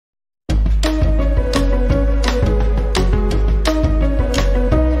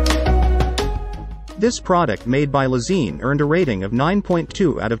This product made by Lezyne earned a rating of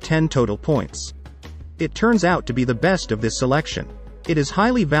 9.2 out of 10 total points. It turns out to be the best of this selection. It is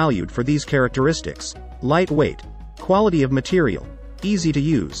highly valued for these characteristics: lightweight, quality of material, easy to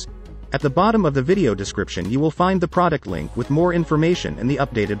use. At the bottom of the video description you will find the product link with more information and the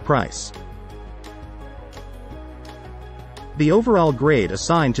updated price. The overall grade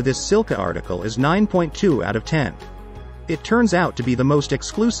assigned to this Silca article is 9.2 out of 10. It turns out to be the most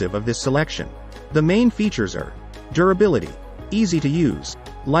exclusive of this selection. The main features are durability, easy to use,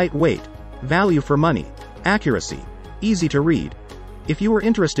 lightweight, value for money, accuracy, easy to read. If you are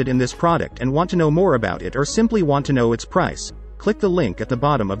interested in this product and want to know more about it or simply want to know its price, click the link at the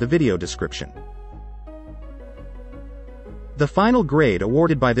bottom of the video description. The final grade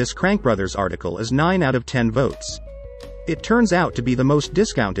awarded by this Crankbrothers article is 9 out of 10 votes. It turns out to be the most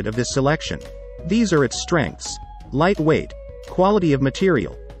discounted of this selection. These are its strengths: lightweight, quality of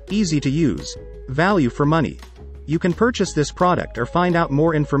material, easy to use, value for money. You can purchase this product or find out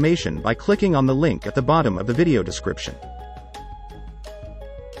more information by clicking on the link at the bottom of the video description.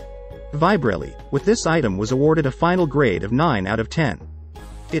 Vibrelli, with this item, was awarded a final grade of 9 out of 10.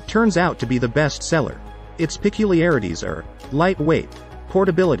 It turns out to be the best seller. Its peculiarities are lightweight,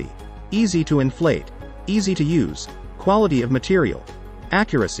 portability, easy to inflate, easy to use, quality of material,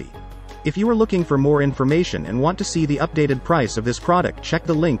 accuracy. If you are looking for more information and want to see the updated price of this product, check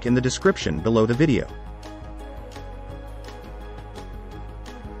the link in the description below the video.